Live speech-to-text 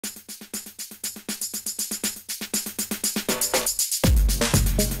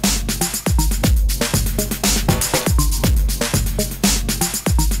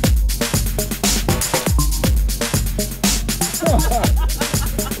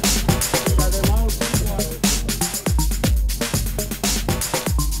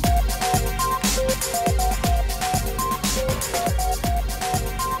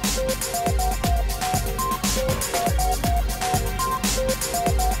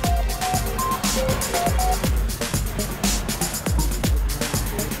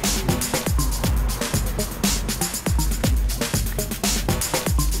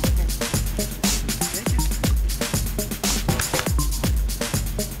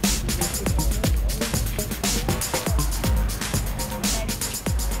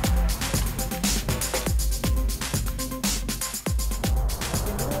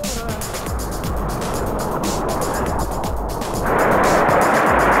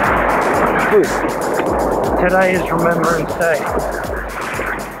Today is Remembrance Day,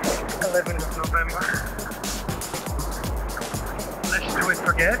 11th of November. Lest we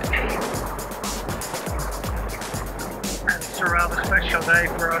forget. And it's a rather special day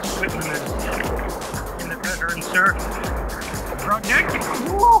for us witnesses in the Veteran Surf Project.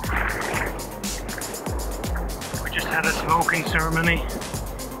 We just had a smoking ceremony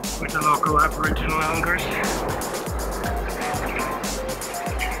with the local Aboriginal elders.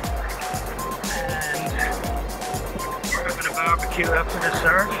 Barbecue after the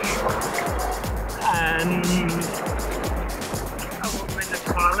surf, and a 1 minute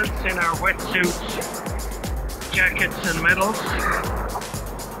silence in our wetsuits, jackets and medals,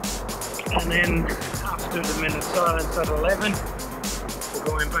 and then after the minute silence at 11 we're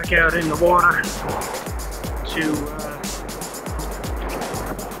going back out in the water to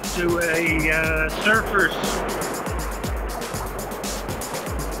do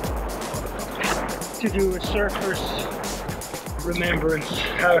a surfers remembrance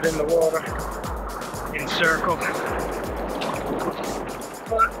out in the water in circle.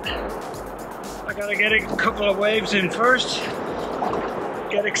 But I gotta get a couple of waves in first.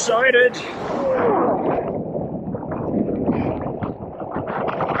 Get excited.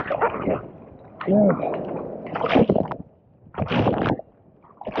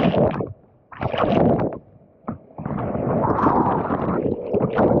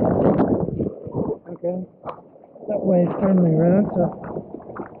 Okay. That wave turned me around, so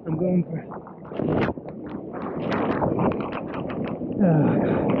I'm going for it. Oh, God.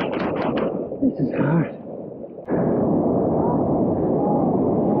 This is hard.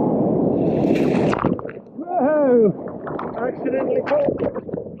 Whoa! I accidentally fell.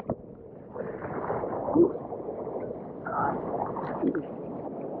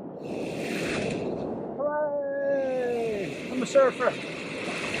 Hooray! I'm a surfer.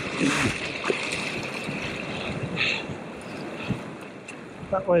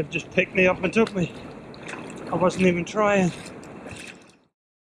 That wave just picked me up and took me. I wasn't even trying.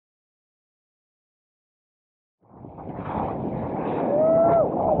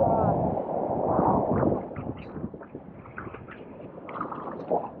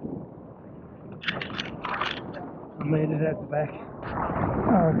 I made it at the back.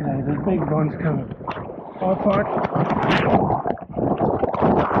 Okay, the big one's coming. Oh fuck.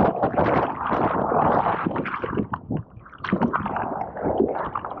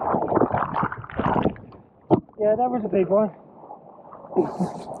 Yeah, that was a big one.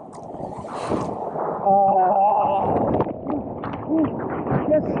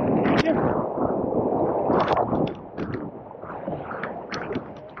 Yes, yes.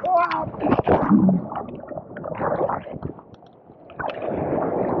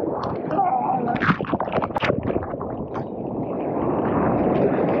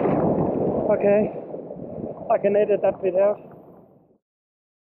 Okay, I can edit that bit out.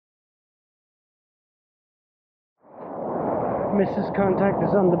 Mrs. Contact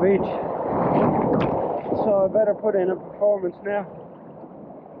is on the beach, so I better put in a performance now.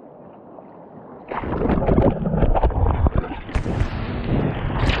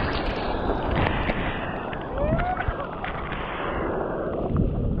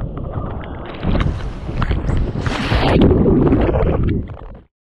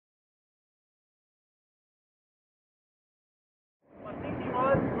 My thinking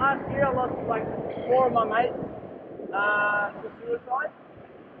was, last year I lost like 4 of my mates to suicide,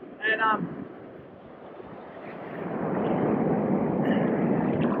 and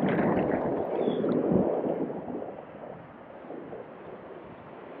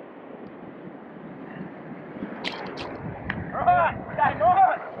alright, game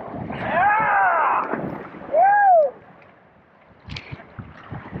on! Yeah! Woo!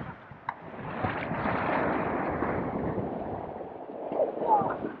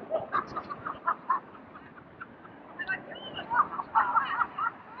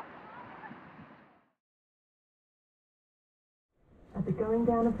 At the going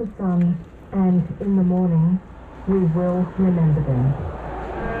down of the sun and in the morning, we will remember them.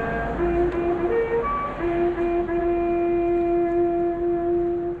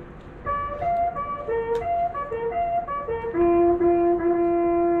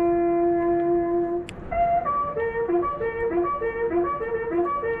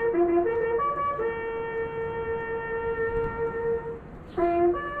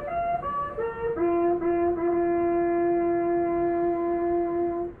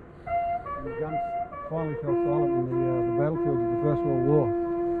 Finally fell silent in the battlefields of the First World War.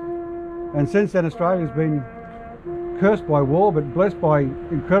 And since then Australia's been cursed by war but blessed by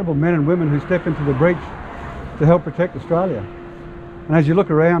incredible men and women who step into the breach to help protect Australia. And as you look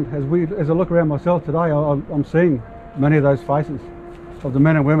around, as I look around myself today, I'm seeing many of those faces of the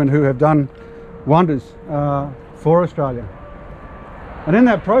men and women who have done wonders for Australia. And in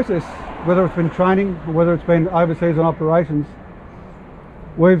that process, whether it's been training or whether it's been overseas on operations,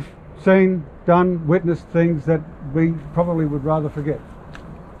 we've seen, done, witnessed things that we probably would rather forget.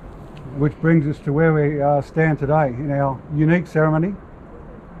 Which brings us to where we stand today in our unique ceremony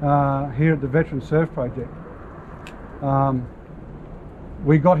here at the Veteran Surf Project.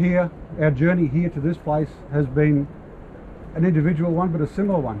 We got here, our journey here to this place has been an individual one, but a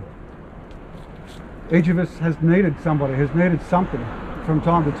similar one. Each of us has needed somebody, has needed something from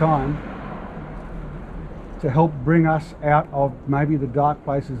time to time to help bring us out of maybe the dark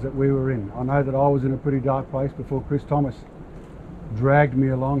places that we were in. I know that I was in a pretty dark place before Chris Thomas dragged me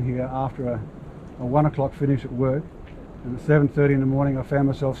along here after a 1 o'clock finish at work, and at 7:30 in the morning I found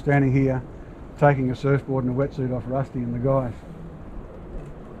myself standing here taking a surfboard and a wetsuit off Rusty and the guys.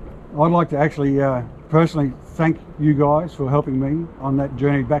 I'd like to actually personally thank you guys for helping me on that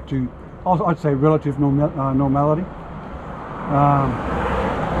journey back to, I'd say, relative normality,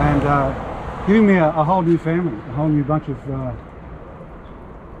 and giving me a whole new family, a whole new bunch of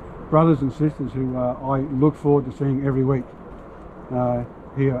brothers and sisters who I look forward to seeing every week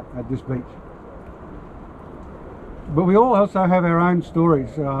here at this beach. But we all also have our own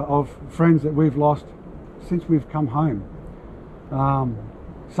stories of friends that we've lost since we've come home.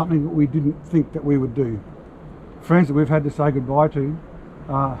 Something that we didn't think that we would do. Friends that we've had to say goodbye to,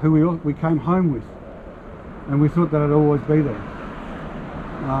 who we came home with, and we thought that it'd always be there.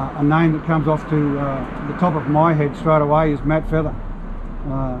 A name that comes off to the top of my head straight away is Matt Feather,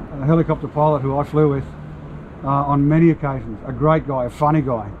 a helicopter pilot who I flew with on many occasions. A great guy, a funny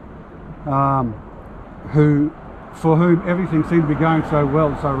guy, for whom everything seemed to be going so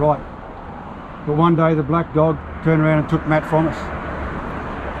well, so right. But one day the black dog turned around and took Matt from us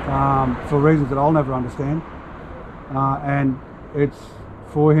for reasons that I'll never understand. And it's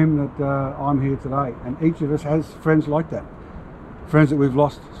for him that I'm here today. And each of us has friends like that. Friends that we've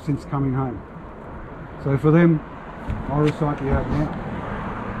lost since coming home. So for them, I'll recite the out now.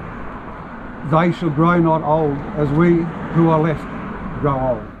 They shall grow not old, as we who are left grow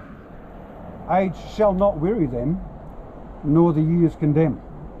old. Age shall not weary them, nor the years condemn.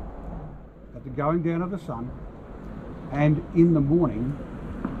 At the going down of the sun, and in the morning,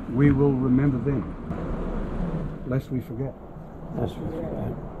 we will remember them, lest we forget. Lest we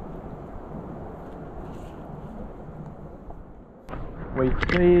forget. We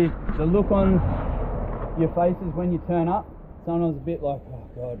see the look on your faces when you turn up. Sometimes a bit like, oh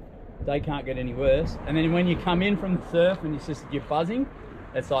God, they can't get any worse. And then when you come in from the surf and you're buzzing,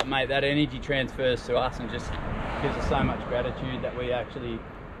 it's like, mate, that energy transfers to us and just gives us so much gratitude that we actually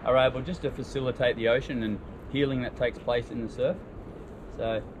are able just to facilitate the ocean and healing that takes place in the surf.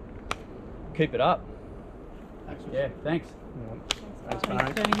 So keep it up. Thanks. Yeah, thanks. Thanks,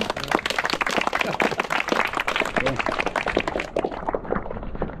 mate.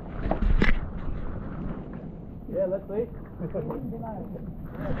 Yeah, let's see.